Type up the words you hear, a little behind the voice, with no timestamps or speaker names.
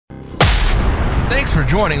Thanks for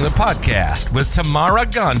joining the podcast with Tamara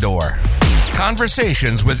Gondor.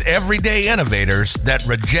 Conversations with everyday innovators that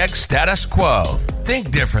reject status quo,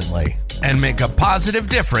 think differently, and make a positive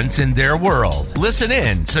difference in their world. Listen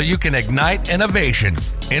in so you can ignite innovation,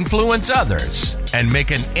 influence others, and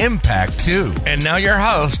make an impact too. And now your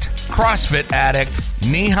host, CrossFit addict,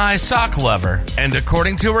 knee-high sock lover, and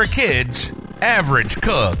according to her kids, average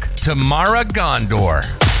cook, Tamara Gondor.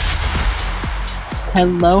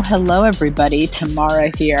 Hello, everybody.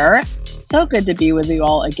 Tamara here. So good to be with you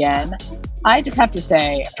all again. I just have to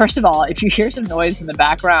say, first of all, if you hear some noise in the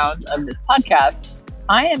background of this podcast,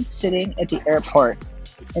 I am sitting at the airport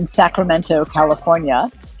in Sacramento, California,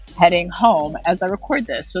 heading home as I record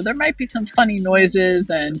this. So there might be some funny noises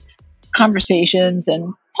and conversations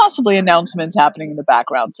and possibly announcements happening in the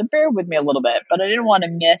background. So bear with me a little bit, but I didn't want to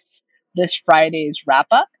miss this Friday's wrap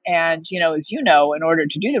up. And, as you know, in order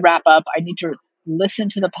to do the wrap up, I need to listen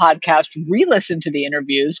to the podcast, re-listen to the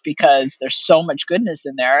interviews because there's so much goodness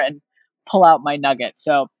in there, and pull out my nugget.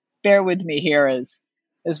 So bear with me here as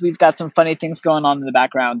we've got some funny things going on in the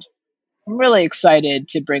background. I'm really excited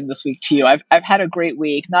to bring this week to you. I've had a great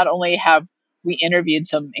week. Not only have we interviewed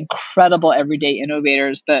some incredible everyday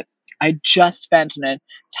innovators, but I just spent an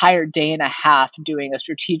entire day and a half doing a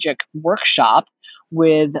strategic workshop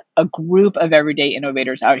with a group of everyday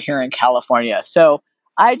innovators out here in California. So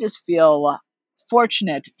I just feel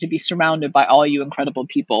fortunate to be surrounded by all you incredible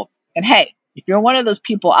people. And hey, if you're one of those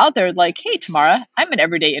people out there like, hey, Tamara, I'm an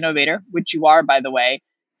everyday innovator, which you are, by the way,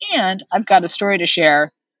 and I've got a story to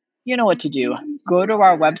share, you know what to do. Go to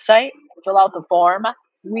our website, fill out the form.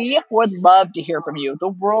 We would love to hear from you. The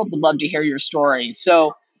world would love to hear your story.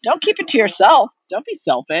 So don't keep it to yourself. Don't be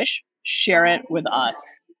selfish. Share it with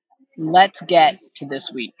us. Let's get to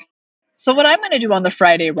this week. So what I'm going to do on the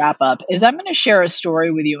Friday wrap up is I'm going to share a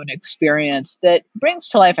story with you, an experience that brings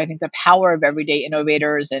to life, I think, the power of everyday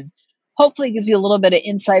innovators and hopefully gives you a little bit of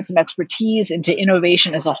insights and expertise into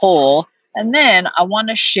innovation as a whole. And then I want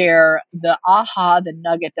to share the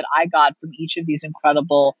nugget that I got from each of these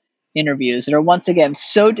incredible interviews that are once again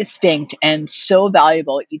so distinct and so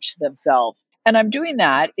valuable each to themselves. And I'm doing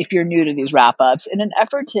that, if you're new to these wrap-ups, in an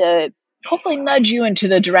effort to hopefully nudge you into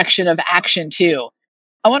the direction of action too.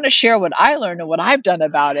 I want to share what I learned and what I've done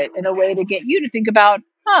about it in a way to get you to think about,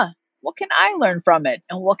 what can I learn from it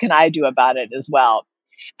and what can I do about it as well?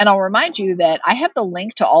 And I'll remind you that I have the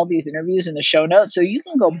link to all these interviews in the show notes, so you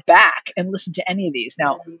can go back and listen to any of these.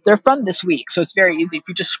 Now, they're from this week, so it's very easy. If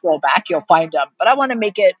you just scroll back, you'll find them. But I want to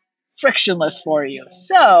make it frictionless for you.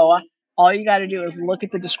 So all you got to do is look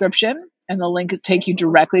at the description, and the link will take you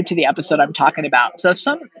directly to the episode I'm talking about. So if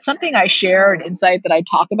something I share, an insight that I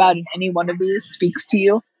talk about in any one of these speaks to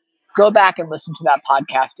you, go back and listen to that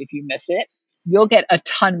podcast if you miss it. You'll get a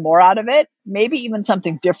ton more out of it, maybe even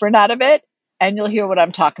something different out of it, and you'll hear what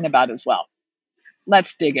I'm talking about as well.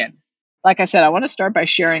 Let's dig in. Like I said, I want to start by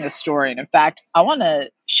sharing a story. And in fact, I want to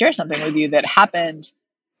share something with you that happened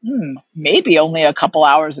maybe only a couple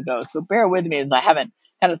hours ago. So bear with me as I haven't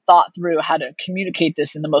kind of thought through how to communicate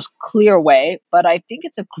this in the most clear way, but I think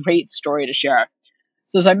it's a great story to share.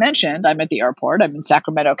 So as I mentioned, I'm at the airport. I'm in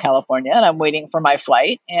Sacramento, California, and I'm waiting for my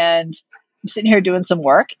flight. And I'm sitting here doing some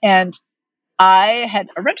work, and I had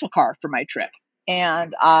a rental car for my trip.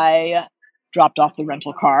 And I dropped off the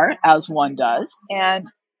rental car, as one does. And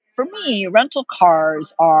for me, rental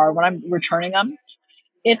cars are, when I'm returning them,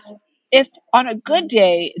 if on a good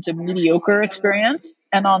day, it's a mediocre experience,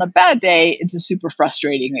 and on a bad day, it's a super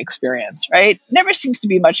frustrating experience, right? Never seems to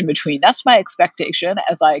be much in between. That's my expectation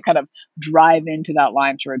as I kind of drive into that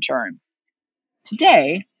line to return.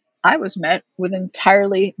 Today, I was met with an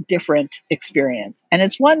entirely different experience. And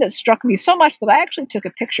it's one that struck me so much that I actually took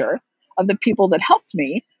a picture of the people that helped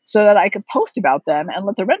me so that I could post about them and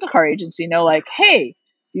let the rental car agency know, like, hey,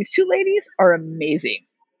 these two ladies are amazing.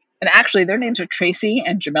 And actually, their names are Tracy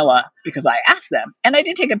and Jamila because I asked them. And I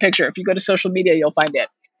did take a picture. If you go to social media, you'll find it.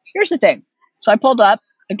 Here's the thing. So I pulled up,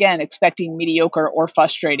 again, expecting mediocre or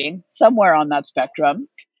frustrating, somewhere on that spectrum.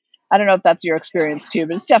 I don't know if that's your experience too,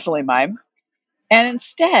 but it's definitely mine. And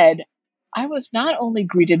instead, I was not only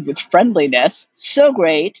greeted with friendliness, so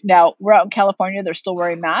great. Now, we're out in California. They're still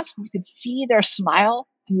wearing masks. You could see their smile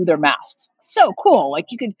through their masks. So cool. Like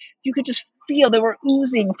you could just feel they were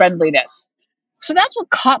oozing friendliness. So that's what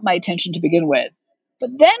caught my attention to begin with. But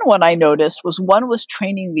then what I noticed was one was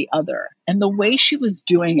training the other, and the way she was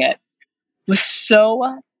doing it was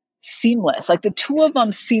so seamless. Like the two of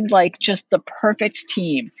them seemed like just the perfect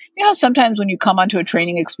team. You know, sometimes when you come onto a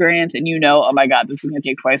training experience and you know, oh my God, this is going to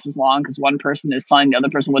take twice as long because one person is telling the other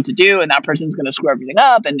person what to do and that person's going to screw everything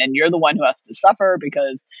up. And then you're the one who has to suffer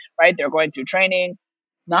because, right, they're going through training.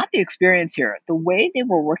 not the experience here. The way they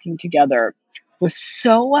were working together was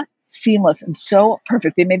so seamless and so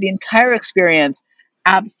perfect. They made the entire experience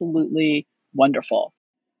absolutely wonderful.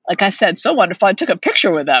 Like I said, so wonderful. I took a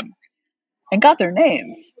picture with them and got their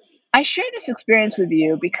names. I share this experience with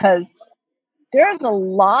you because there's a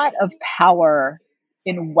lot of power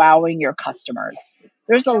in wowing your customers.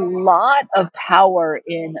 There's a lot of power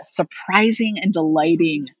in surprising and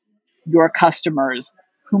delighting your customers,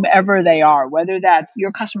 whomever they are, whether that's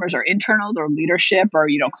your customers are internal or leadership or,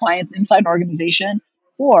 clients inside an organization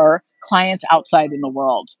or clients outside in the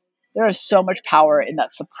world. There is so much power in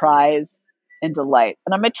that surprise and delight.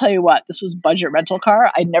 And I'm going to tell you what, this was Budget Rental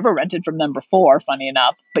Car. I'd never rented from them before, funny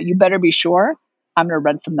enough, but you better be sure I'm going to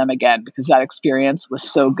rent from them again because that experience was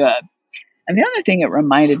so good. And the other thing it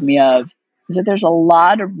reminded me of is that there's a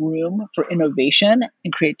lot of room for innovation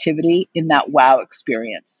and creativity in that wow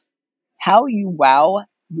experience. How you wow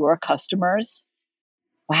your customers,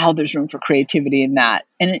 wow, there's room for creativity in that.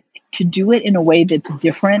 And to do it in a way that's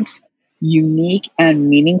different, unique, and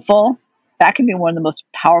meaningful, that can be one of the most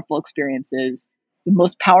powerful experiences, the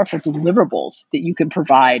most powerful deliverables that you can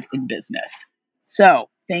provide in business. So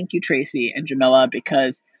thank you, Tracy and Jamila,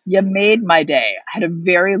 because you made my day. I had a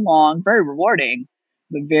very long, very rewarding,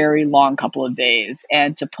 but very long couple of days.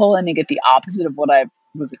 And to pull in and get the opposite of what I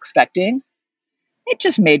was expecting, it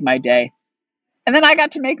just made my day. And then I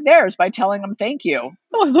got to make theirs by telling them thank you. It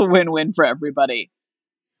was a win-win for everybody.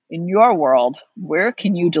 In your world, where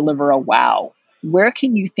can you deliver a wow? Where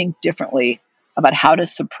can you think differently about how to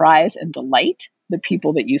surprise and delight the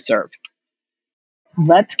people that you serve?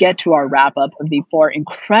 Let's get to our wrap up of the 4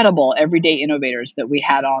 incredible everyday innovators that we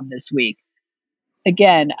had on this week.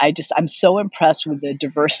 Again, I'm so impressed with the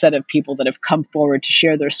diverse set of people that have come forward to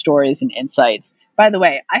share their stories and insights. By the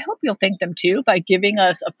way, I hope you'll thank them too by giving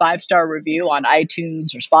us a 5-star review on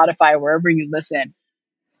iTunes or Spotify, wherever you listen.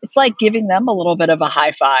 It's like giving them a little bit of a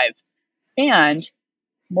high five. And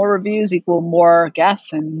more reviews equal more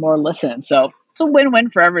guests and more listens. So it's a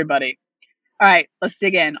win-win for everybody. All right, let's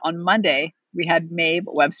dig in. On Monday, we had Maeve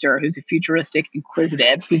Webster, who's a futuristic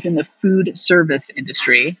inquisitive, who's in the food service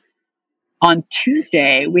industry. On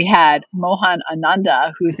Tuesday, we had Mohan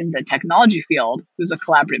Ananda, who's in the technology field, who's a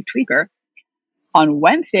collaborative tweaker. On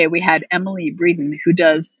Wednesday, we had Emily Breeden, who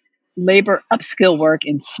does labor upskill work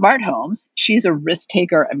in smart homes. She's a risk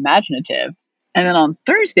taker imaginative. And then on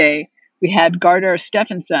Thursday, we had Gardner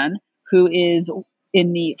Stephenson, who is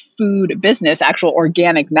in the food business, actual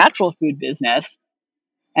organic, natural food business.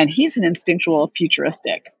 And he's an instinctual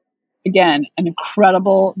futuristic. Again, an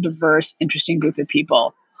incredible, diverse, interesting group of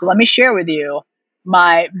people. So let me share with you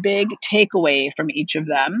my big takeaway from each of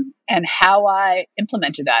them and how I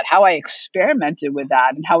implemented that, how I experimented with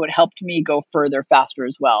that, and how it helped me go further, faster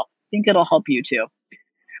as well. I think it'll help you too.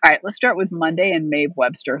 All right, let's start with Monday and Maeve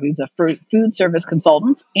Webster, who's a food service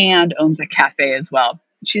consultant and owns a cafe as well.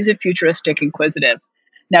 She's a futuristic inquisitive.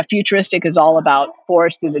 Now, futuristic is all about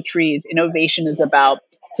forest through the trees. Innovation is about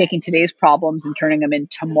taking today's problems and turning them into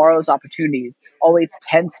tomorrow's opportunities, always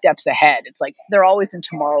 10 steps ahead. It's like they're always in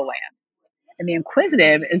Tomorrowland. And the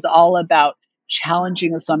inquisitive is all about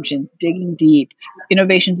challenging assumptions, digging deep,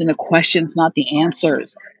 innovations in the questions, not the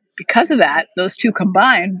answers. Because of that, those two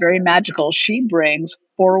combined, very magical. She brings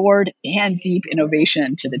forward and deep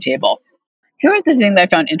innovation to the table. Here's the thing that I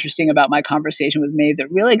found interesting about my conversation with Maeve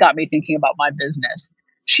that really got me thinking about my business.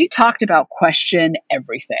 She talked about question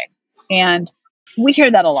everything. And we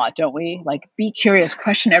hear that a lot, don't we? Like, be curious,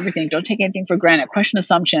 question everything. Don't take anything for granted. Question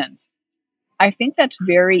assumptions. I think that's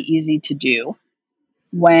very easy to do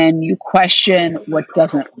when you question what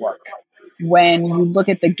doesn't work, when you look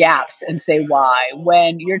at the gaps and say why,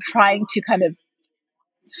 when you're trying to kind of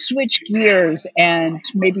switch gears and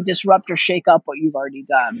maybe disrupt or shake up what you've already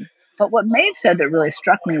done. But what Maeve said that really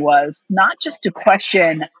struck me was not just to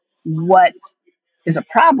question what is a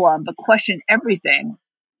problem, but question everything,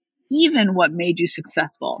 even what made you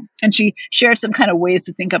successful. And she shared some kind of ways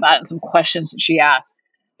to think about it and some questions that she asked.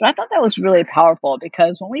 But I thought that was really powerful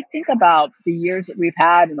because when we think about the years that we've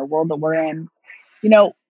had and the world that we're in,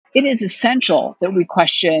 it is essential that we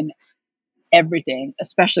question everything,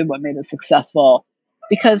 especially what made us successful.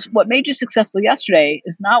 Because what made you successful yesterday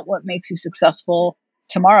is not what makes you successful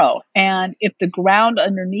tomorrow. And if the ground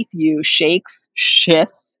underneath you shakes,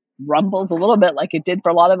 shifts, rumbles a little bit like it did for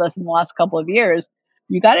a lot of us in the last couple of years,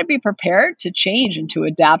 you got to be prepared to change and to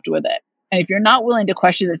adapt with it. And if you're not willing to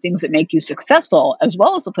question the things that make you successful, as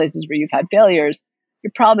well as the places where you've had failures,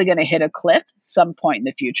 you're probably going to hit a cliff some point in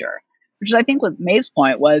the future. Which is, I think, what Maeve's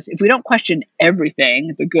point was, if we don't question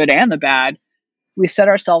everything, the good and the bad, we set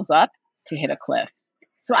ourselves up to hit a cliff.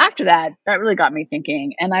 So after that, that really got me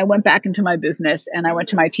thinking. And I went back into my business and I went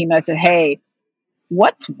to my team and I said, hey,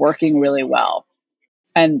 what's working really well?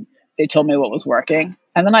 And they told me what was working.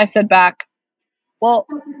 And then I said back, well,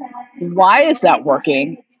 why is that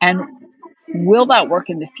working? And will that work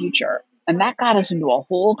in the future? And that got us into a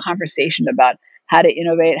whole conversation about how to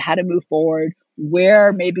innovate, how to move forward,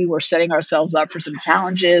 where maybe we're setting ourselves up for some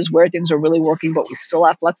challenges, where things are really working, but we still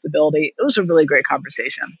have flexibility. It was a really great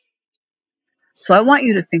conversation. So I want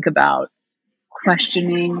you to think about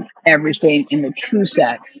questioning everything in the true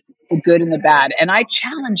sense, the good and the bad. And I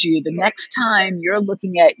challenge you the next time you're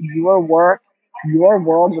looking at your work, your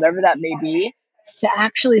world, whatever that may be, to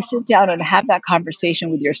actually sit down and have that conversation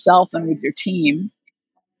with yourself and with your team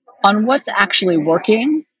on what's actually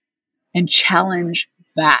working and challenge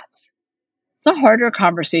that. It's a harder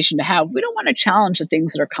conversation to have. We don't want to challenge the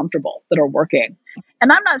things that are comfortable, that are working.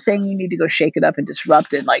 And I'm not saying you need to go shake it up and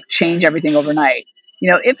disrupt it, like change everything overnight.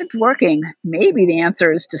 If it's working, maybe the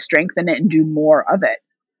answer is to strengthen it and do more of it.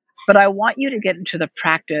 But I want you to get into the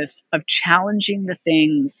practice of challenging the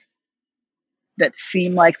things that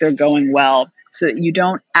seem like they're going well so that you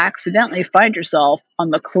don't accidentally find yourself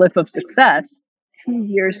on the cliff of success 2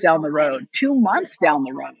 years down the road, 2 months down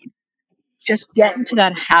the road. Just get into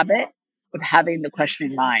that habit of having the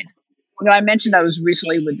questioning mind. I mentioned I was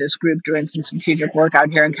recently with this group doing some strategic work out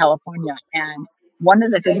here in California. And one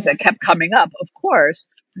of the things that kept coming up, of course,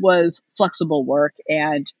 was flexible work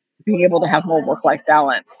and being able to have more work-life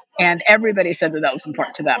balance. And everybody said that was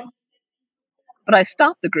important to them. But I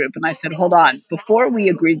stopped the group and I said, hold on, before we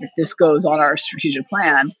agree that this goes on our strategic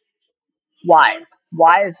plan, why?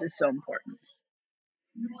 Why is this so important?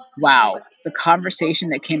 Wow, the conversation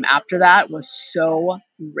that came after that was so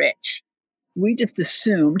rich. We just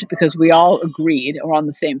assumed, because we all agreed or on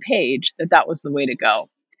the same page, that that was the way to go.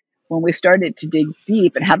 When we started to dig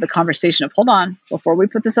deep and have the conversation of, hold on, before we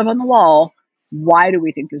put this up on the wall, why do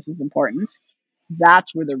we think this is important?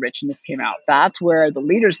 That's where the richness came out. That's where the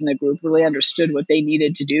leaders in the group really understood what they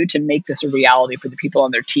needed to do to make this a reality for the people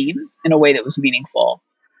on their team in a way that was meaningful.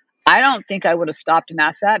 I don't think I would have stopped and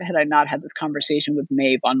asked that had I not had this conversation with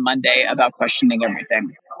Maeve on Monday about questioning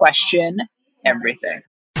everything. Question everything.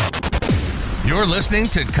 You're listening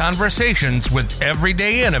to Conversations with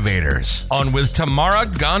Everyday Innovators on With Tamara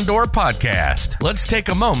Gondor podcast. Let's take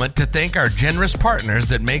a moment to thank our generous partners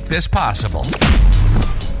that make this possible.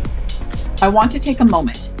 I want to take a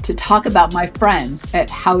moment to talk about my friends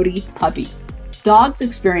at Howdy Puppy. Dogs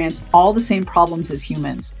experience all the same problems as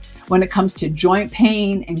humans when it comes to joint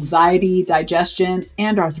pain, anxiety, digestion,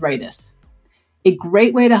 and arthritis. A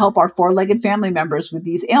great way to help our four-legged family members with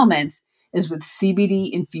these ailments is with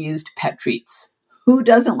CBD-infused pet treats. Who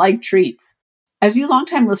doesn't like treats? As you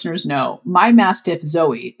longtime listeners know, my Mastiff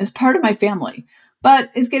Zoe is part of my family, but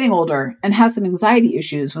is getting older and has some anxiety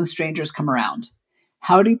issues when strangers come around.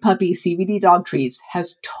 Howdy Puppy CBD dog treats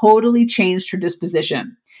has totally changed her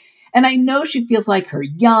disposition. And I know she feels like her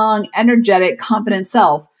young, energetic, confident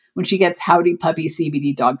self when she gets Howdy Puppy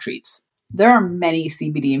CBD dog treats. There are many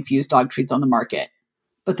CBD-infused dog treats on the market,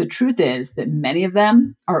 but the truth is that many of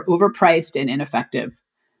them are overpriced and ineffective.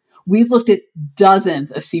 We've looked at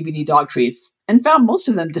dozens of CBD dog treats and found most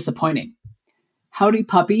of them disappointing. Howdy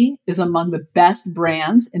Puppy is among the best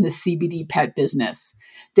brands in the CBD pet business.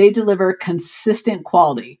 They deliver consistent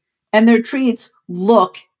quality, and their treats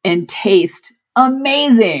look and taste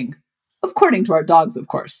amazing, according to our dogs, of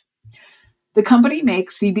course. The company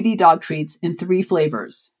makes CBD dog treats in 3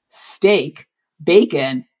 flavors: steak,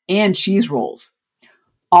 bacon, and cheese rolls.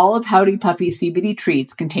 All of Howdy Puppy CBD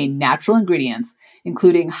treats contain natural ingredients,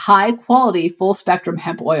 including high-quality full-spectrum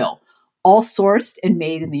hemp oil, all sourced and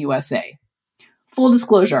made in the USA. Full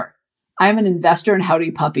disclosure, I'm an investor in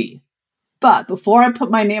Howdy Puppy. But before I put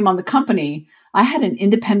my name on the company, I had an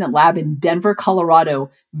independent lab in Denver, Colorado,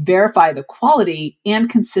 verify the quality and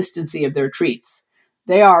consistency of their treats.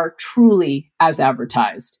 They are truly as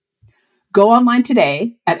advertised. Go online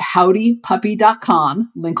today at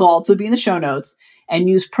howdypuppy.com, link will also be in the show notes, and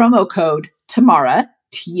use promo code TAMARA,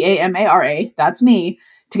 T-A-M-A-R-A, that's me,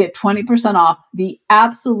 to get 20% off the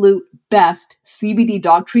absolute best CBD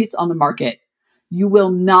dog treats on the market. You will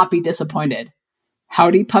not be disappointed.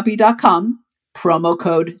 Howdypuppy.com, promo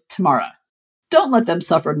code TAMARA. Don't let them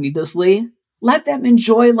suffer needlessly. Let them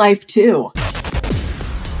enjoy life too.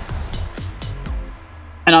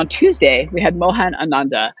 And on Tuesday, we had Mohan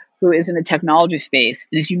Ananda, who is in the technology space.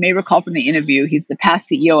 And as you may recall from the interview, he's the past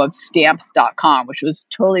CEO of Stamps.com, which was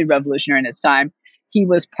totally revolutionary in its time. He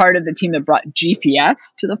was part of the team that brought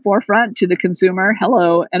GPS to the forefront, to the consumer,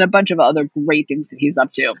 and a bunch of other great things that he's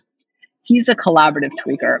up to. He's a collaborative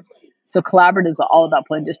tweaker. So collaborative is all about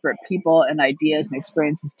putting disparate people and ideas and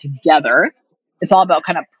experiences together. It's all about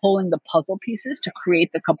kind of pulling the puzzle pieces to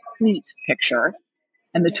create the complete picture.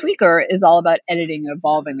 And the tweaker is all about editing,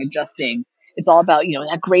 evolving, adjusting. It's all about,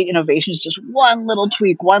 that great innovation is just one little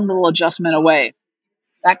tweak, one little adjustment away.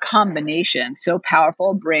 That combination, so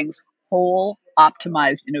powerful, brings whole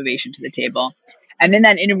optimized innovation to the table. And in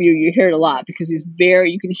that interview, you hear it a lot because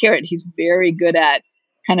you can hear it. He's very good at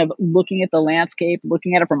kind of looking at the landscape,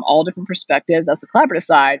 looking at it from all different perspectives. That's the collaborative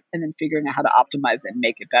side, and then figuring out how to optimize it and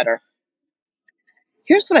make it better.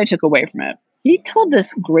 Here's what I took away from it. He told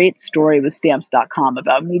this great story with Stamps.com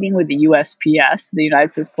about meeting with the USPS, the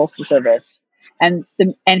United States Postal Service, and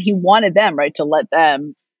he wanted them, right, to let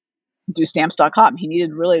them do Stamps.com. He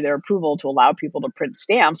needed really their approval to allow people to print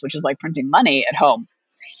stamps, which is like printing money at home.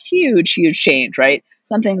 It's a huge, huge change, right?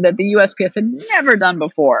 Something that the USPS had never done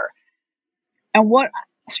before. And what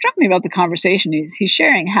struck me about the conversation is he's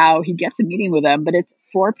sharing how he gets a meeting with them, but it's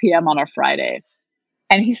 4 p.m. on a Friday.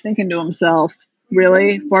 And he's thinking to himself,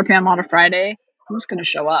 really, 4 p.m. on a Friday? Who's going to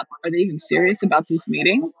show up? Are they even serious about this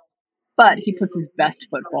meeting? But he puts his best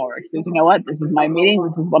foot forward. He says, you know what? This is my meeting.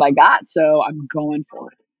 This is what I got. So I'm going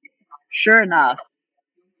for it. Sure enough,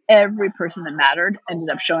 every person that mattered ended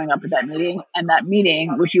up showing up at that meeting. And that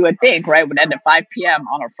meeting, which you would think, right, would end at 5 p.m.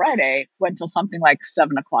 on a Friday, went till something like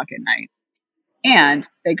 7 o'clock at night. And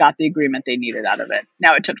they got the agreement they needed out of it.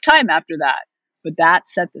 Now, it took time after that, but that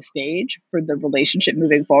set the stage for the relationship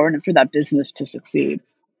moving forward and for that business to succeed.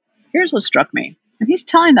 Here's what struck me. And he's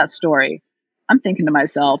telling that story. I'm thinking to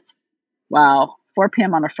myself, wow, 4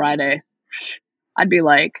 p.m. on a Friday. I'd be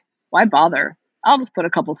like, why bother? I'll just put a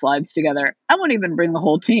couple slides together. I won't even bring the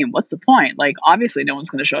whole team. What's the point? Like, obviously, no one's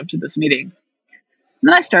going to show up to this meeting.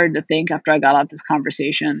 And then I started to think after I got off this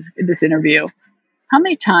conversation, this interview, how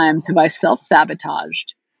many times have I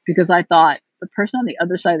self-sabotaged because I thought the person on the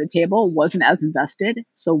other side of the table wasn't as invested,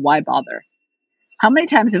 so why bother? How many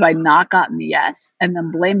times have I not gotten the yes and then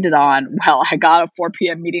blamed it on, well, I got a 4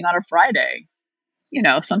 p.m. meeting on a Friday?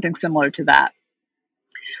 Something similar to that.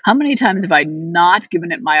 How many times have I not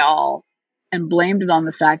given it my all and blamed it on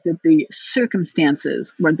the fact that the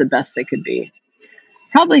circumstances weren't the best they could be?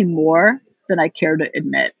 Probably more than I care to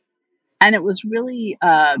admit. And it was really,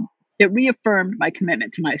 it reaffirmed my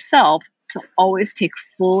commitment to myself to always take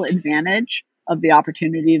full advantage of the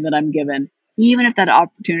opportunity that I'm given, even if that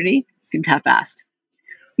opportunity seemed half-assed.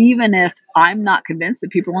 Even if I'm not convinced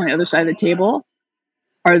that people on the other side of the table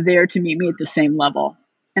are there to meet me at the same level.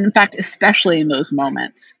 And in fact, especially in those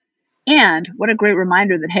moments. And what a great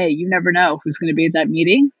reminder that, hey, you never know who's going to be at that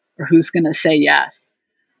meeting or who's going to say yes.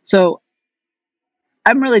 So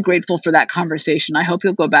I'm really grateful for that conversation. I hope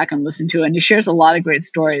you'll go back and listen to it. And he shares a lot of great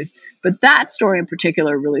stories. But that story in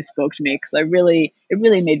particular really spoke to me because it really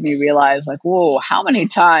made me realize, like, whoa, how many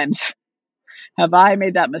times have I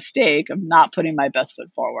made that mistake of not putting my best foot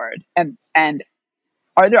forward? And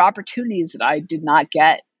are there opportunities that I did not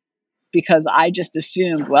get because I just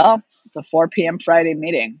assumed, well, it's a 4 p.m. Friday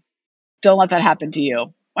meeting. Don't let that happen to you.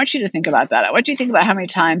 I want you to think about that. I want you to think about how many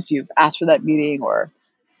times you've asked for that meeting or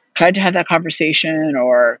tried to have that conversation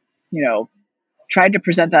or, tried to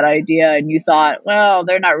present that idea and you thought, well,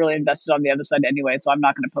 they're not really invested on the other side anyway, so I'm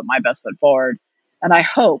not going to put my best foot forward. And I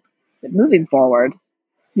hope that moving forward,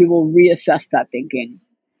 you will reassess that thinking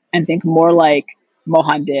and think more like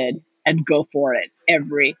Mohan did and go for it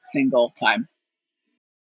every single time.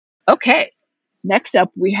 Okay. Next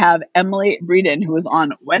up, we have Emily Breeden, who was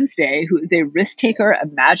on Wednesday, who is a risk taker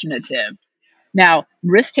imaginative. Now,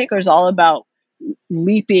 risk taker is all about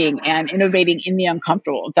leaping and innovating in the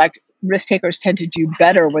uncomfortable. In fact, risk takers tend to do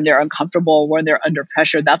better when they're uncomfortable, when they're under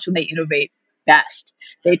pressure. That's when they innovate best.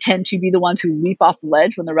 They tend to be the ones who leap off the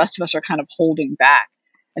ledge when the rest of us are kind of holding back.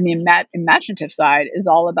 And the imaginative side is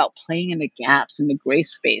all about playing in the gaps, in the gray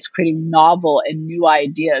space, creating novel and new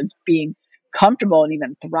ideas, being comfortable and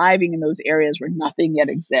even thriving in those areas where nothing yet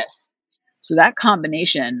exists. So that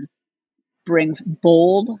combination brings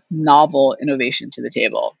bold, novel innovation to the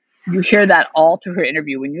table. You hear that all through her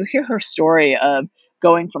interview. When you hear her story of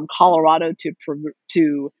going from Colorado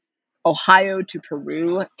to Ohio to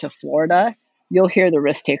Peru to Florida, you'll hear the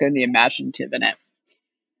risk taker and the imaginative in it.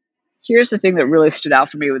 Here's the thing that really stood out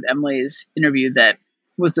for me with Emily's interview that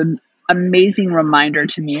was an amazing reminder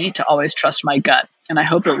to me to always trust my gut. And I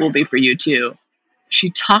hope it will be for you too. She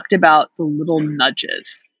talked about the little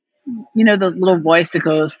nudges. The little voice that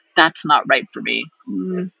goes, that's not right for me.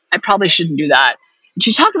 I probably shouldn't do that. And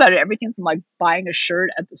she talked about it, everything from like buying a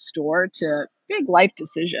shirt at the store to big life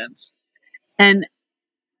decisions. And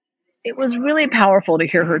it was really powerful to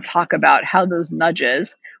hear her talk about how those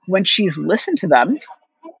nudges, when she's listened to them,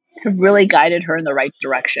 have really guided her in the right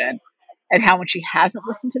direction. and how when she hasn't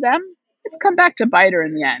listened to them, it's come back to bite her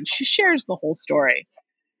in the end. She shares the whole story.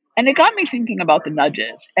 And it got me thinking about the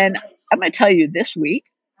nudges. And I'm going to tell you, this week,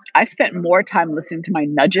 I spent more time listening to my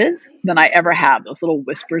nudges than I ever have. Those little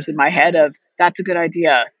whispers in my head of, that's a good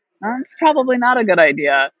idea. It's probably not a good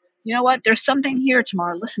idea. You know what? There's something here,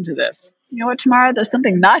 Tamara. Listen to this. You know what, Tamara? There's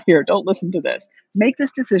something not here. Don't listen to this. Make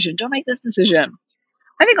this decision. Don't make this decision.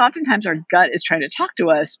 I think oftentimes our gut is trying to talk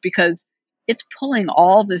to us because it's pulling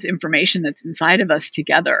all this information that's inside of us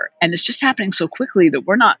together. And it's just happening so quickly that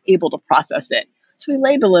we're not able to process it. So we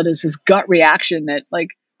label it as this gut reaction that, like,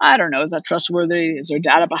 I don't know, is that trustworthy? Is there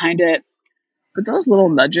data behind it? But those little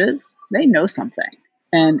nudges, they know something.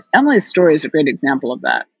 And Emily's story is a great example of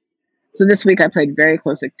that. So this week I paid very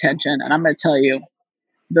close attention, and I'm going to tell you,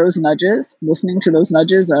 those nudges, listening to those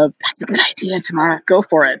nudges of, that's a good idea, Tamara, go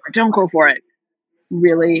for it, or don't go for it,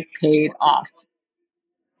 really paid off.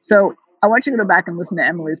 So I want you to go back and listen to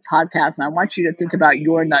Emily's podcast, and I want you to think about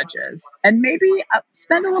your nudges. And maybe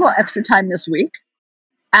spend a little extra time this week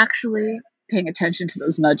actually paying attention to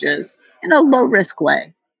those nudges in a low-risk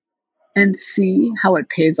way and see how it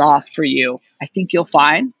pays off for you. I think you'll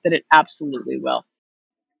find that it absolutely will.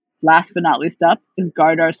 Last but not least up is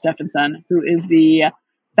Gardar Stephenson, who is the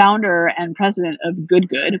founder and president of Good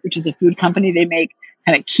Good, which is a food company. They make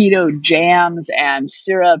kind of keto jams and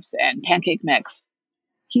syrups and pancake mix.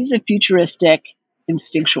 He's a futuristic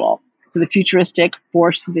instinctual. So the futuristic,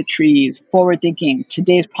 forest through the trees, forward thinking,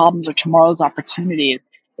 today's problems are tomorrow's opportunities.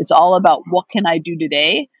 It's all about what can I do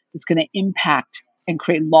today that's going to impact and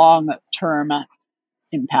create long-term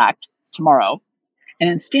impact tomorrow. And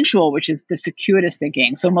instinctual, which is the circuitous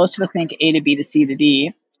thinking. So most of us think A to B to C to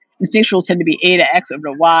D. Instinctuals tend to be A to X over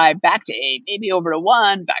to Y, back to A, maybe over to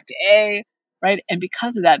 1, back to A, right? And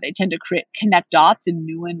because of that, they tend to connect dots in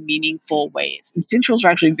new and meaningful ways. Instinctuals are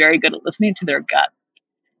actually very good at listening to their gut.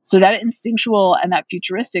 So that instinctual and that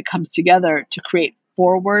futuristic comes together to create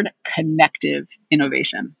forward connective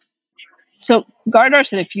innovation. So Gardar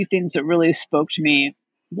said a few things that really spoke to me.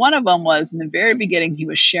 One of them was in the very beginning, he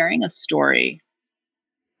was sharing a story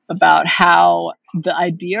about how the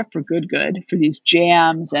idea for Good Good, for these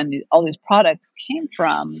jams and all these products, came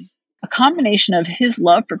from a combination of his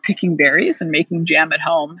love for picking berries and making jam at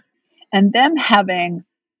home, and them having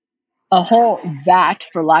a whole vat,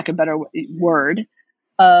 for lack of a better word,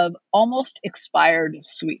 of almost expired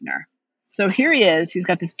sweetener. So here he is, he's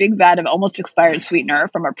got this big vat of almost expired sweetener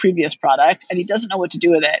from a previous product, and he doesn't know what to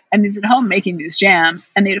do with it. And he's at home making these jams,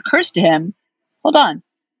 and it occurs to him, hold on,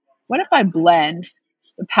 what if I blend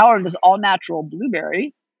the power of this all-natural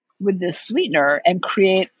blueberry with this sweetener and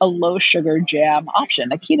create a low-sugar jam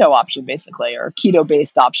option, a keto option, basically, or a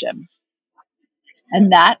keto-based option.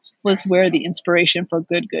 And that was where the inspiration for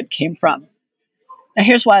Good Good came from. Now,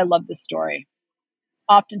 here's why I love this story.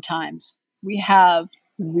 Oftentimes, we have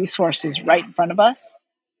resources right in front of us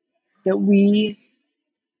that we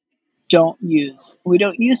don't use. We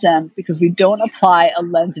don't use them because we don't apply a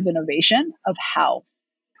lens of innovation of how.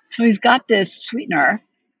 So he's got this sweetener.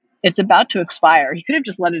 It's about to expire. He could have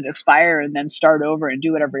just let it expire and then start over and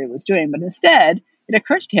do whatever he was doing. But instead, it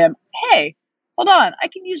occurs to him, hey, hold on, I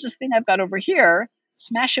can use this thing I've got over here,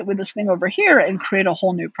 smash it with this thing over here, and create a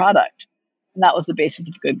whole new product. And that was the basis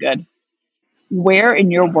of Good Good. Where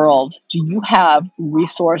in your world do you have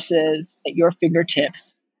resources at your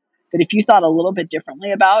fingertips that if you thought a little bit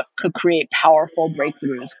differently about could create powerful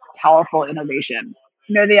breakthroughs, powerful innovation?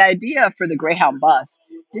 You know, the idea for the Greyhound bus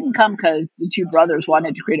didn't come because the two brothers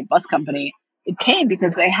wanted to create a bus company. It came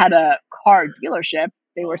because they had a car dealership.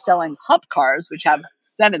 They were selling hub cars, which have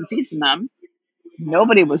 7 seats in them.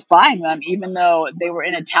 Nobody was buying them, even though they were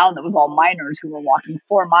in a town that was all miners who were walking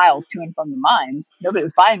 4 miles to and from the mines. Nobody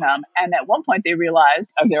was buying them. And at one point they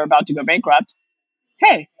realized, as they were about to go bankrupt,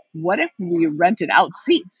 hey, what if we rented out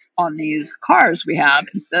seats on these cars we have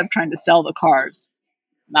instead of trying to sell the cars?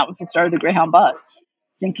 And that was the start of the Greyhound bus.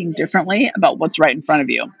 Thinking differently about what's right in front of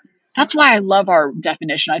you. That's why I love our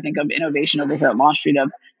definition, I think, of innovation over here at Launch Street,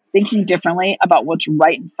 of thinking differently about what's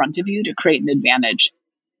right in front of you to create an advantage.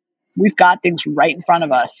 We've got things right in front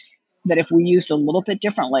of us that if we used a little bit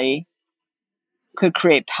differently could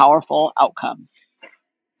create powerful outcomes.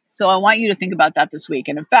 So I want you to think about that this week.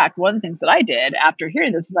 And in fact, one of the things that I did after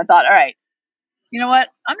hearing this is I thought, all right, you know what?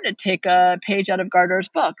 I'm going to take a page out of Gardar's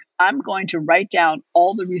book. I'm going to write down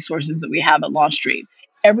all the resources that we have at Launch Street.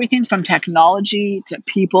 Everything from technology to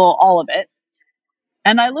people, all of it.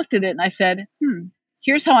 And I looked at it and I said,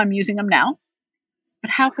 here's how I'm using them now,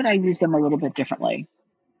 but how could I use them a little bit differently?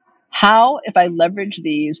 How, if I leverage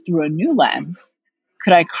these through a new lens,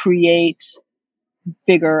 could I create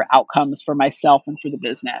bigger outcomes for myself and for the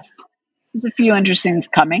business? There's a few interesting things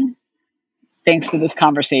coming. thanks to this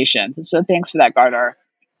conversation. So thanks for that, Gardner.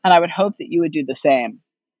 And I would hope that you would do the same.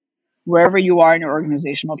 Wherever you are in your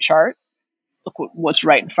organizational chart, look what's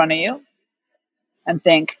right in front of you and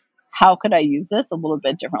think, how could I use this a little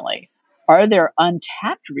bit differently? Are there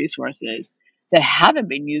untapped resources that haven't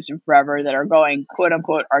been used in forever that are going quote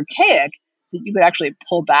unquote archaic that you could actually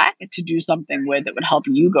pull back to do something with that would help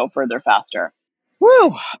you go further faster?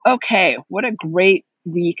 Woo! Okay, what a great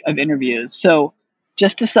week of interviews. So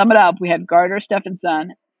just to sum it up, we had Gardner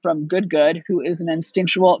Stephenson from Good, who is an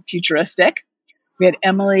instinctual futuristic. We had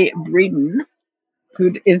Emily Breeden,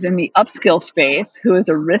 who is in the upskill space, who is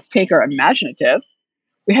a risk taker imaginative.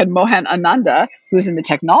 We had Mohan Ananda, who's in the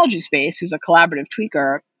technology space, who's a collaborative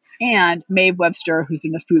tweaker, and Maeve Webster, who's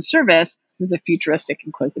in the food service, who's a futuristic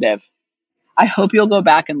inquisitive. I hope you'll go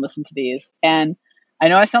back and listen to these. And I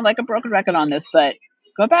know I sound like a broken record on this, but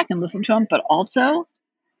go back and listen to them. But also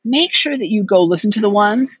make sure that you go listen to the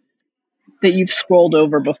ones that you've scrolled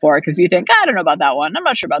over before because you think, I don't know about that one. I'm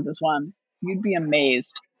not sure about this one. You'd be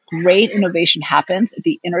amazed. Great innovation happens at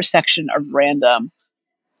the intersection of random.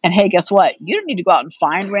 And hey, guess what? You don't need to go out and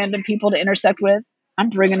find random people to intersect with. I'm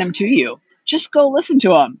bringing them to you. Just go listen to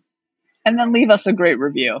them and then leave us a great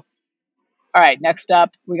review. All right, next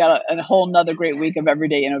up, we got a whole nother great week of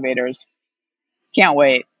Everyday Innovators. Can't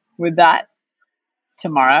wait. With that,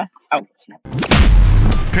 Tamara out.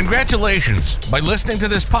 Congratulations. By listening to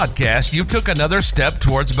this podcast, you took another step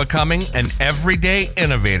towards becoming an everyday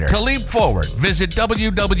innovator. To leap forward, visit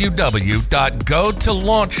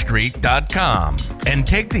www.gotolaunchstreet.com and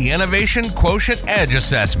take the Innovation Quotient Edge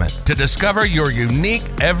assessment to discover your unique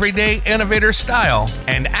everyday innovator style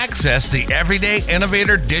and access the Everyday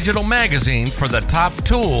Innovator digital magazine for the top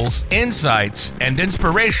tools, insights, and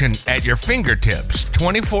inspiration at your fingertips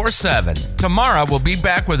 24/7. Tamara will be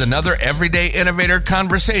back with another Everyday Innovator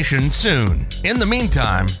conversation soon. In the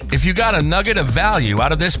meantime, if you got a nugget of value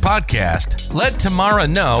out of this podcast, let Tamara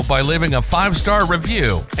know by leaving a 5-star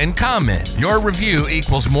review and comment. Your review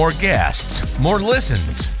equals more guests, more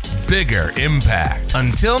listens, bigger impact.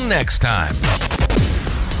 Until next time.